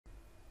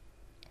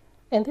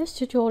In this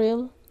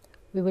tutorial,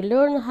 we will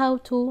learn how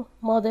to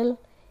model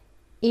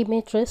a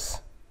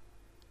mattress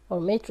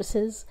or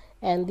matrices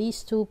and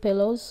these two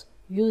pillows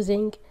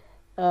using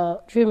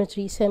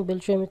geometry, simple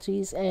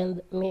geometries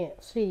and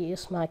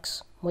 3ds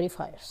Max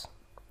modifiers.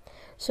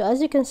 So as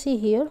you can see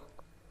here,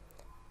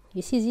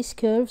 you see these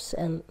curves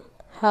and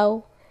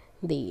how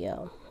the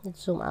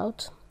let's zoom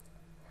out,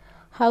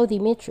 how the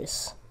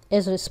mattress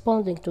is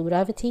responding to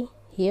gravity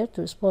here,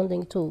 to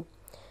responding to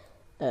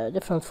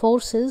different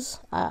forces.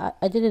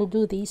 I didn't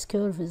do these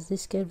curves,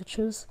 these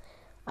curvatures.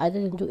 I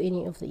didn't do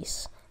any of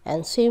these.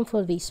 And same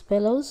for these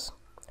pillows.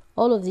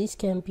 All of these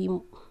can be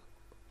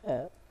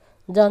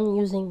done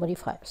using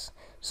modifiers.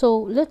 So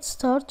let's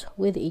start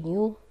with a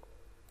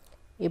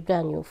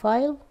brand new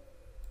file.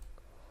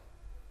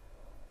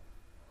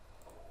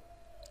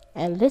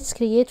 And let's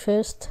create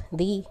first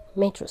the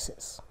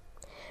matrices.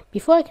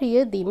 Before I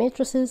create the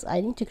matrices, I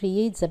need to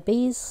create the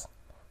base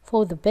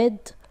for the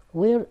bed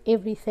where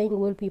everything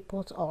will be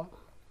put on.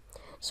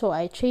 So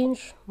I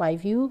change my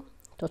view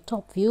to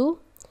top view.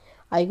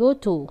 I go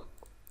to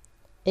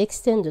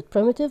extended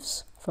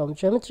primitives from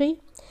geometry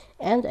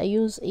and I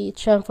use a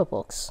chamfer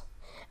box.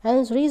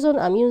 And the reason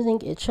I'm using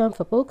a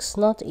chamfer box,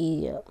 not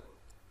a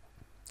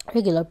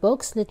regular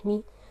box, let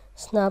me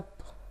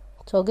snap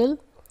toggle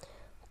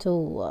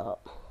to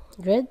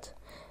grid.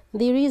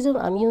 The reason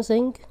I'm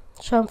using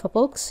chamfer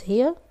box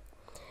here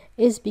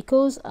is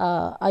because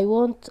I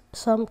want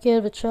some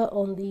curvature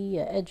on the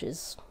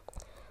edges.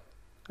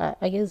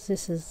 I guess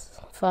this is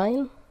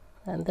fine.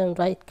 And then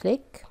right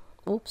click.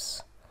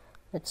 Oops,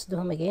 let's do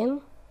them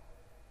again.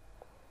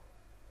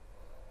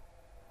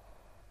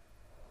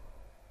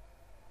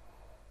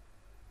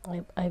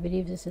 I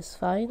believe this is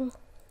fine.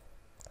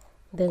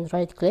 Then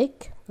right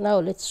click. Now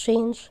let's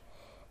change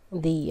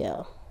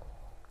the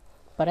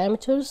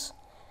parameters.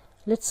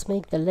 Let's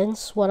make the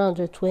length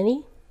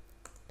 120,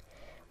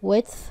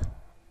 width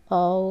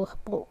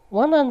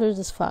 100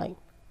 is fine.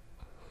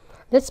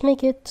 Let's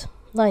make it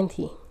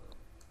 90.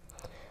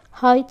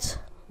 Height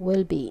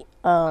will be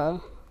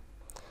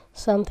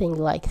something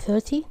like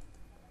 30,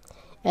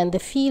 and the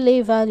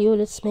fillet value,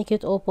 let's make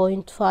it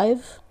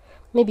 0.5,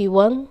 maybe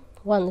 1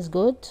 is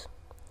good.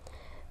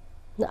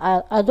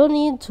 I don't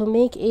need to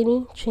make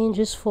any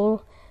changes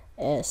for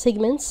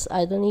segments.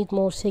 I don't need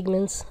more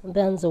segments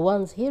than the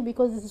ones here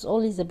because this is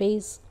only the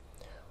base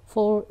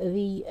for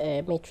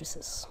the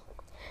matrices.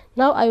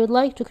 Now I would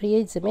like to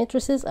create the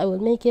matrices. I will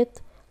make it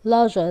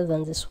larger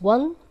than this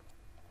one.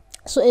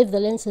 So if the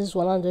length is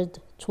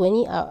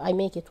 120, I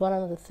make it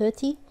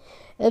 130.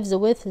 If the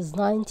width is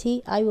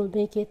 90, I will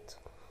make it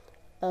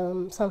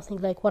something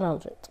like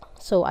 100.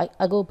 So I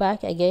go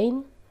back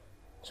again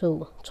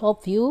to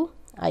top view.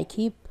 I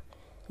keep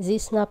the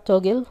snap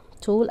toggle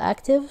tool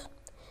active.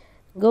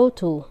 Go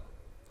to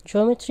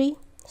geometry,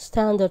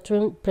 standard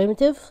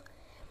primitive,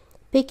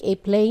 pick a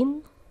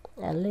plane,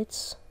 and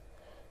let's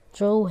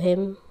draw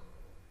him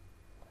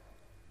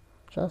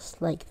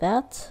just like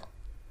that.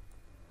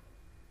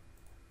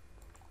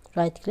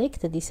 Right click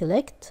to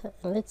deselect,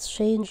 and let's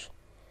change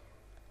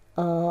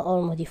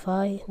or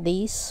modify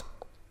these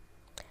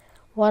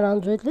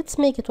 100. Let's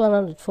make it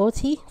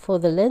 140 for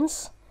the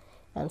length,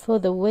 and for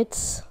the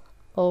width,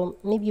 or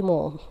maybe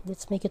more,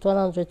 let's make it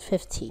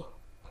 150.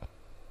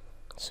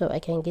 So I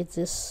can get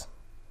this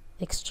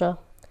extra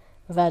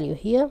value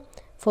here.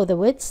 For the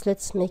width,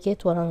 let's make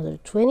it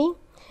 120,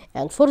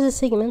 and for the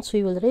segments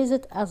we will raise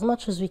it as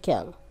much as we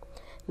can.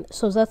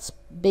 So that's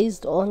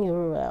based on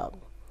your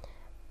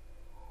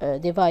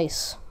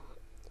device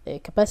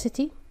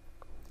capacity.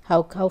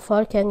 How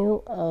far can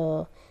you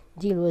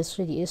deal with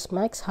 3ds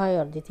Max,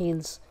 higher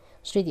details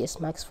 3ds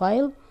Max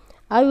file.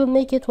 I will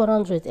make it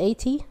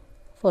 180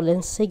 for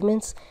length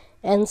segments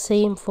and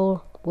same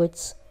for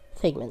width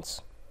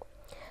segments.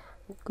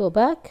 Go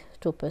back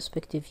to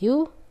perspective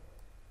view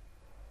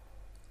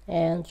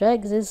and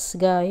drag this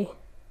guy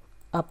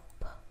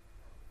up.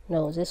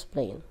 No, this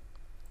plane.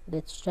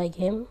 Let's drag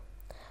him.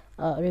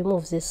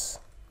 Remove this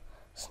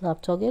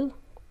snap toggle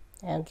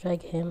and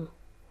drag him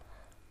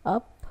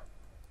up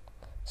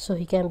so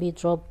he can be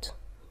dropped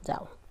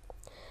down.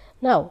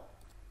 Now,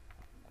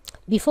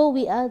 before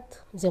we add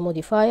the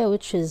modifier,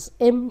 which is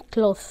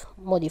mcloth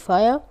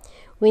modifier,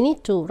 we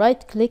need to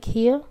right click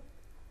here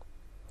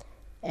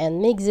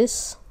and make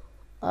this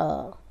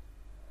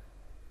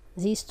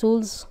these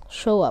tools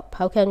show up.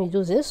 How can we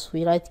do this?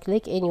 We right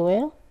click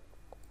anywhere,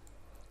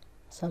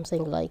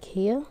 something like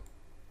here.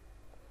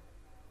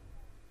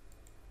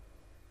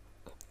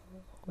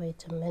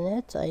 Wait a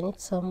minute, I need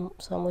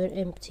somewhere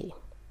empty.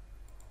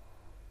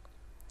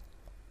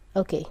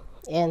 Okay,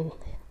 and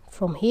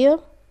from here,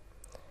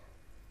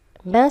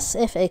 Mass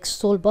Fx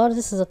Toolbar.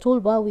 This is a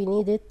toolbar, we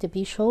need it to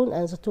be shown,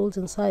 and the tools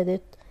inside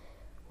it,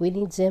 we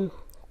need them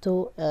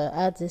to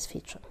add this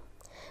feature.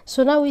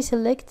 So now we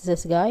select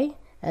this guy,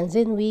 and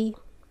then we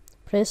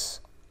press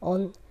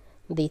on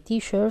the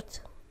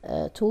t-shirt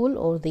tool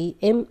or the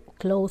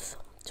mcloth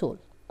tool.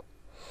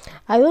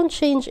 I won't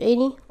change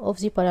any of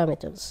the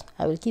parameters.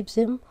 I will keep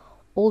them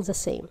all the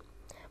same.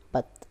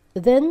 But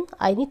then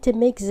I need to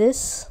make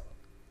this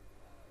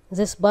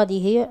this body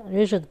here,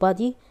 rigid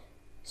body,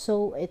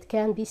 so it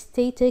can be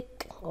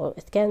static, or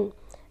it can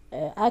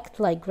act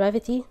like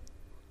gravity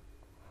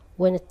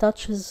when it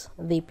touches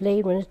the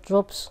plane, when it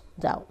drops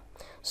down.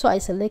 So I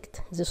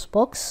select this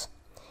box,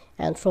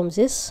 and from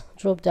this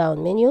drop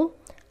down menu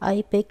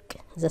I pick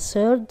the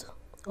third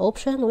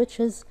option, which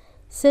is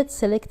set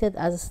selected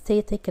as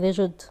static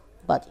rigid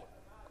body.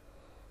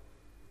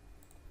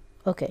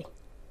 Okay,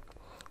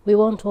 we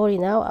won't worry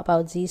now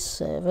about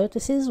these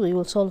vertices. We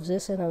will solve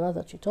this in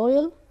another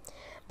tutorial.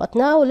 But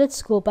now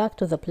let's go back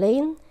to the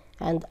plane,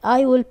 and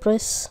I will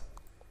press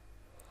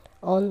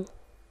on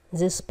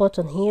this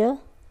button here,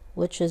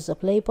 which is the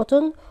play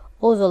button,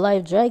 or the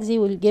live drag. They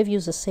will give you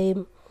the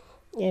same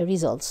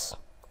results.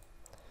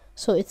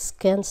 So it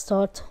can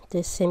start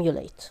to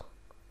simulate.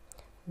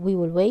 We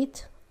will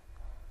wait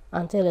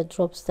until it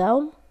drops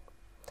down,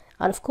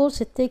 and of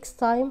course it takes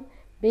time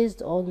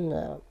based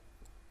on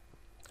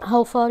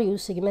how far you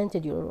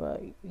segmented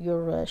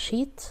your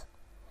sheet.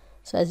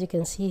 So as you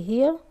can see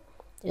here,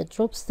 it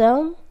drops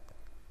down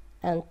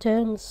and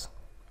turns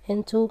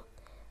into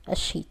a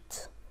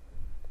sheet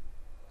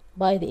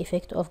by the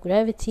effect of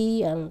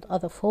gravity and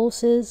other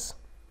forces.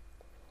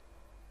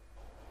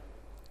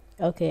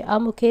 Okay,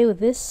 I'm okay with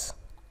this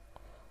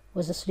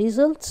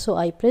result, so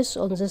I press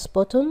on this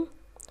button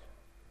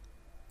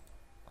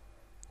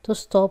to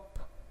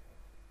stop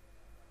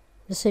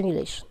the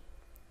simulation.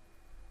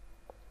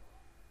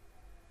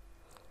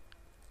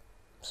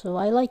 So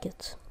I like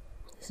it.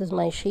 This is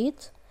my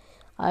sheet.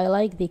 I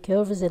like the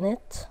curves in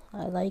it.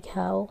 I like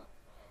how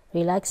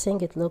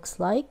relaxing it looks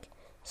like.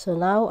 So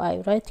now I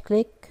right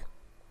click.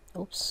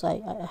 Oops,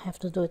 I have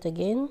to do it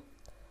again.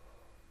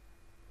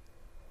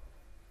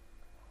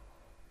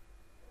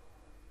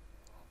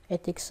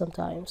 It takes some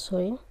time,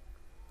 sorry.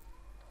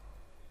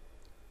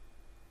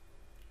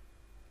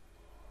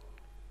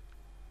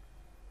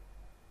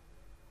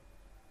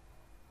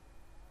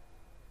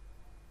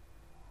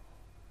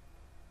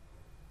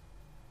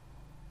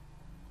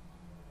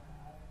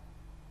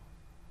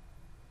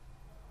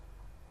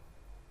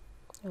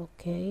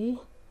 Okay.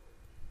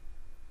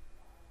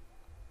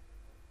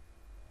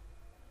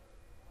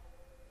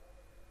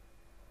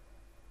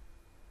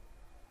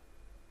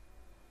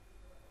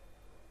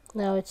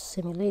 Now it's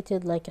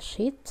simulated like a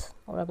sheet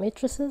or a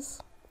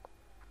matrices.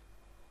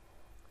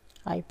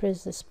 I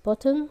press this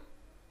button.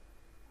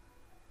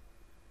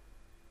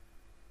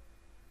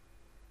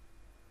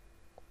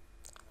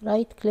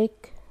 Right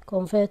click,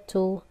 convert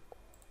to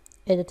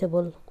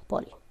editable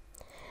poly.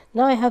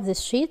 Now I have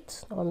this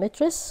sheet or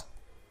matrix.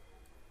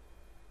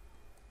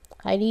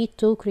 I need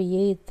to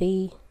create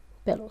the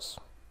pillows.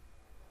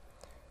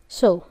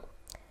 So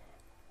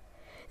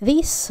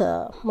these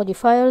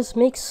modifiers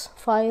makes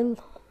file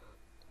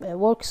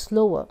work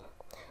slower.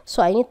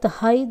 So I need to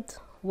hide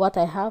what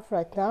I have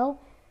right now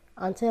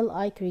until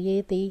I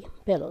create the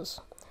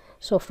pillows.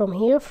 So from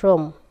here,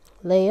 from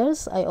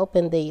layers, I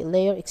open the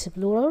layer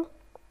explorer,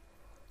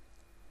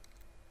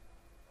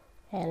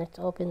 and it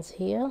opens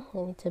here. I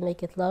need to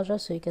make it larger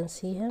so you can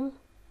see him.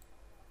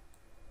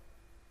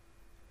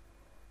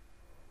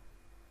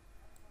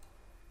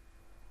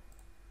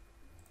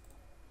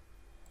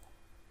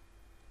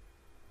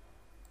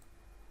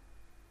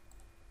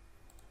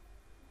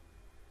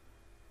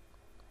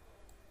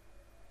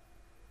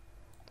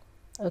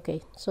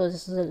 Okay, so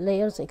this is the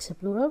layers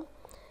explorer,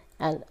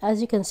 and as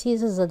you can see,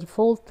 this is the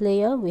default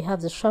layer. We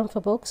have the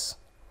chamfer box,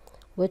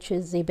 which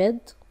is the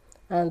bed,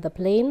 and the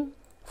plane.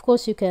 Of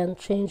course you can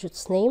change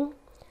its name,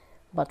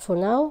 but for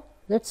now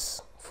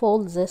let's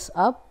fold this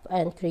up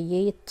and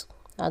create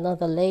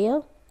another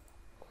layer,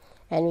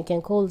 and we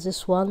can call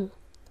this one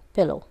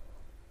pillow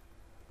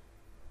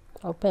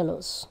or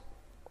pillows,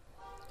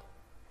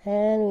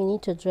 and we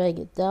need to drag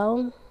it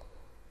down,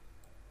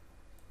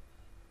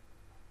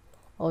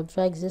 or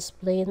drag this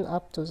plane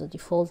up to the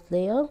default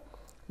layer.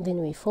 Then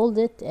we fold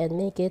it and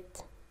make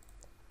it,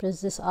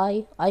 press this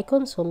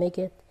icon, so make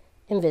it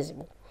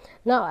invisible.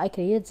 Now I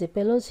create the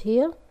pillows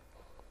here,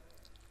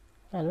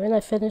 and when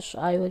I finish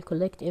I will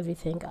collect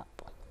everything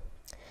up.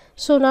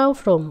 So now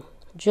from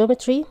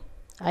geometry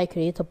I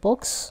create a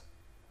box,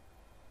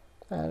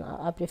 and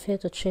I prefer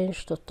to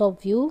change to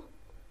top view.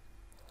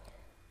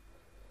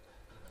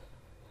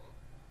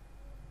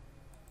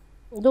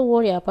 Don't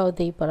worry about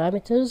the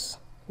parameters,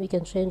 we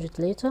can change it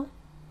later.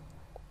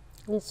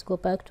 Let's go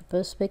back to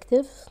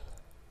perspective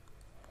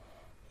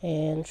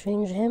and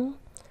change him.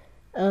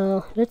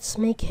 Let's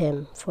make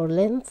him for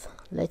length.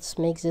 Let's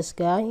make this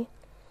guy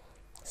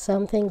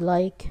something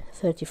like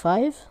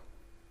 35.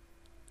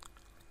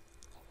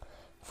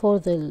 For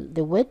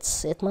the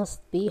width, it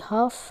must be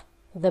half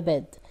the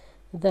bed.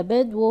 The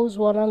bed was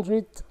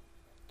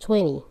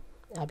 120,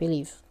 I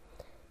believe.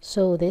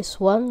 So this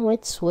one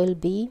width will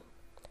be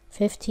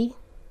 50,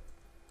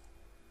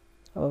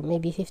 or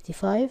maybe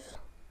 55.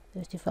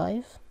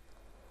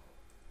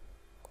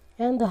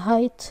 And the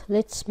height,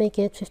 let's make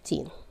it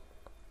 15.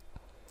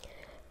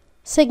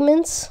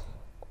 Segments,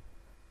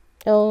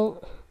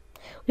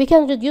 we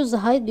can reduce the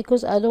height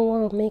because I don't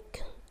want to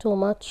make too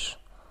much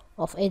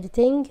of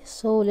editing,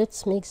 so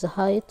let's make the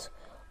height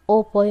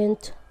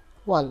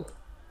 0.1,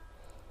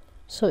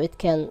 so it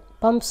can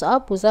pumps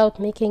up without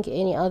making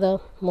any other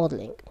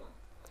modeling.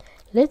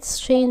 Let's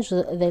change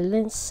the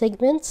length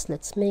segments.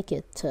 Let's make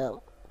it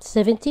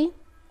 70.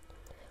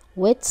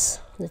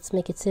 Width, let's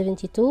make it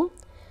 72,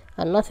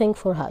 and nothing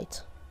for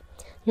height.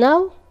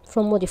 Now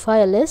from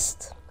modifier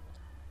list,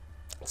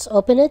 let's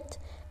open it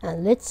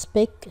and let's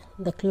pick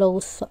the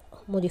cloth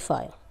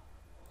modifier.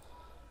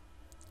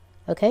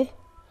 Okay,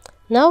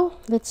 now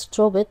let's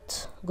drop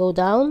it, go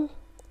down,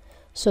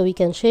 so we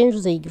can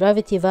change the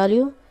gravity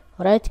value.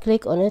 Right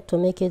click on it to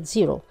make it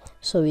 0,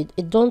 so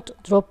it don't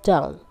drop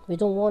down. We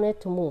don't want it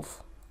to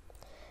move.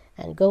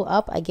 And go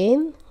up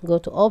again, go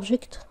to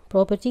object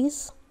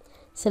properties,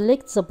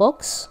 select the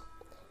box,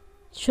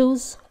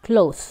 choose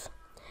cloth,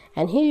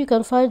 and here you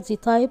can find the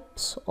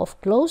types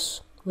of cloth.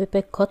 We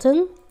pick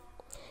cotton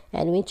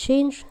and we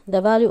change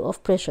the value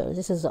of pressure.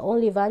 This is the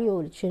only value.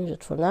 We'll change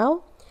it for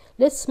now.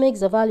 Let's make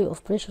the value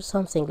of pressure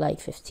something like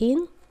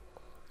 15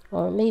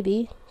 or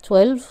maybe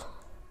 12.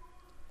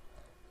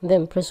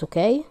 Then press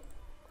OK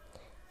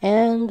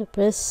and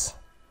press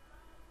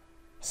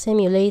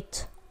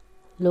simulate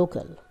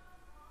local.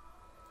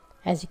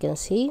 As you can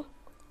see,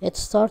 it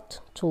starts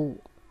to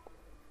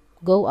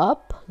go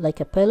up like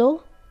a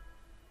pillow,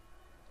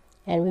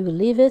 and we will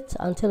leave it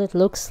until it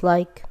looks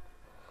like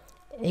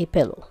a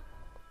pillow.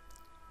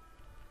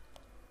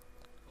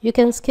 You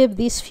can skip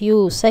these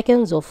few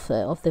seconds of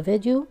the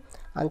video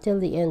until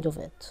the end of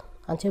it,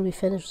 until we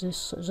finish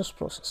this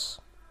process.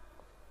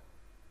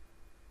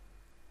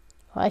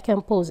 I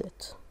can pause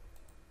it.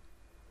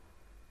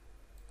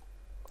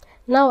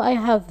 Now I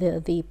have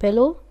the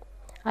pillow.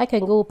 I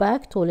can go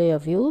back to layer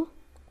view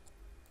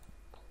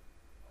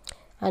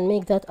and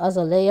make that as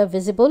a layer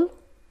visible.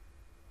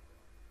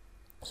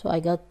 So I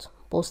got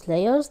both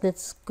layers.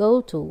 Let's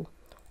go to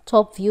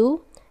top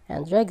view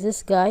and drag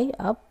this guy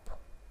up,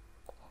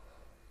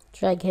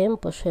 drag him,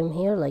 push him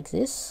here like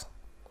this,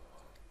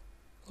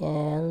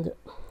 and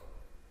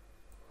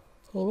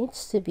he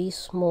needs to be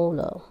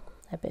smaller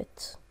a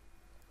bit,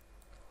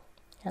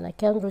 and I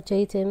can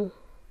rotate him.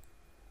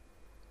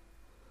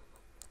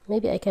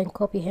 Maybe I can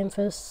copy him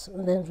first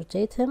and then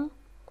rotate him.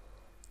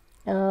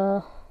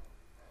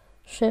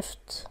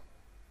 Shift,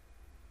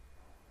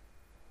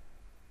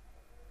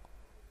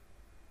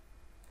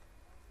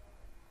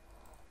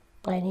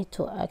 I need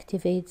to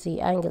activate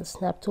the angle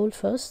snap tool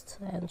first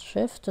and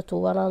shift to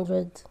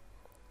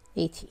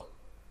 180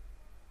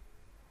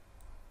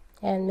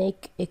 and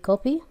make a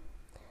copy.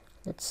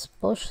 Let's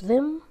push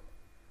them,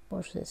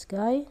 push this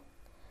guy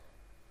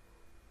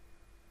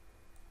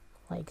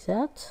like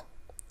that,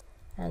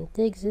 and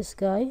take this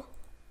guy,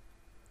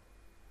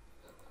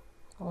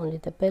 only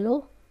the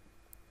pillow,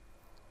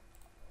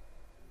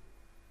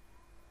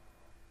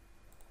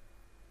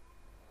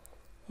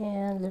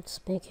 and let's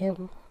make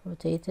him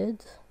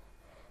rotated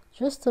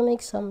just to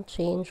make some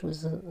change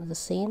with the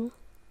scene.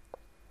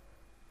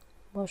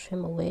 Push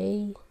him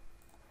away,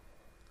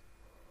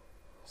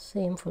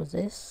 same for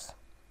this,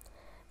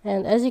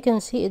 and as you can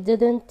see, it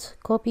didn't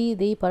copy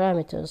the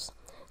parameters.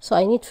 So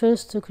I need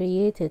first to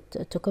create it,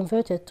 to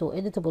convert it to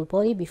editable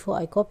poly before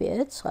I copy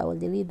it. So I will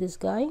delete this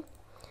guy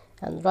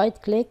and right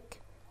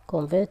click,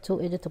 convert to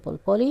editable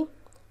poly.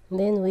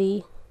 Then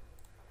we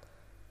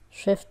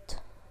shift,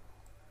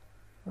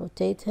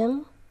 rotate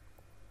him.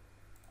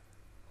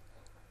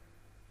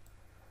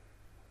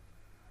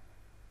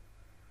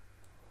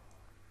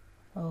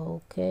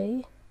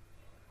 Okay,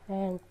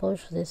 and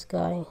push this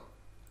guy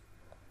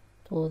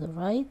to the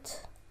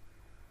right.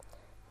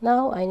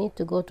 Now I need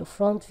to go to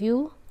front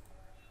view,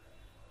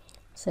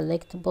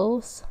 select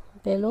both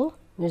below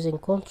using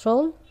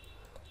Control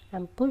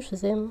and push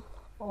them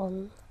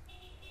on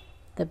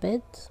the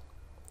bed,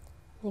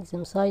 make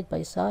them side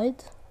by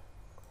side.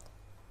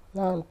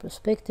 Now in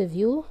perspective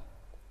view,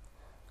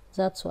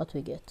 that's what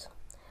we get.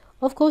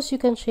 Of course you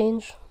can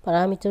change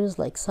parameters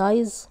like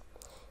size.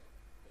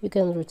 You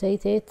can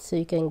rotate it so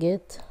you can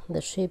get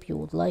the shape you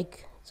would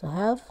like to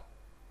have.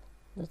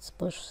 Let's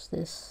push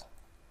this.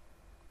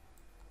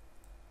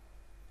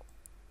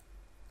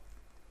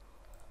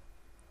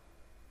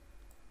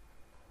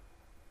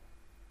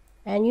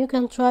 And you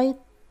can try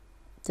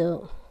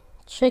to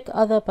check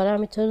other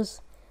parameters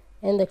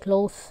in the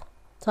cloth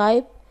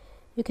type.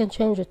 You can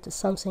change it to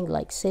something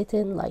like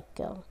satin, like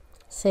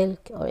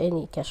silk, or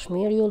any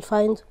cashmere. You'll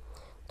find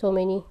too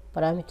many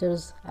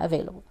parameters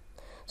available.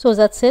 So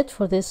that's it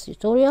for this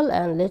tutorial,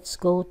 and let's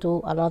go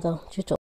to another tutorial.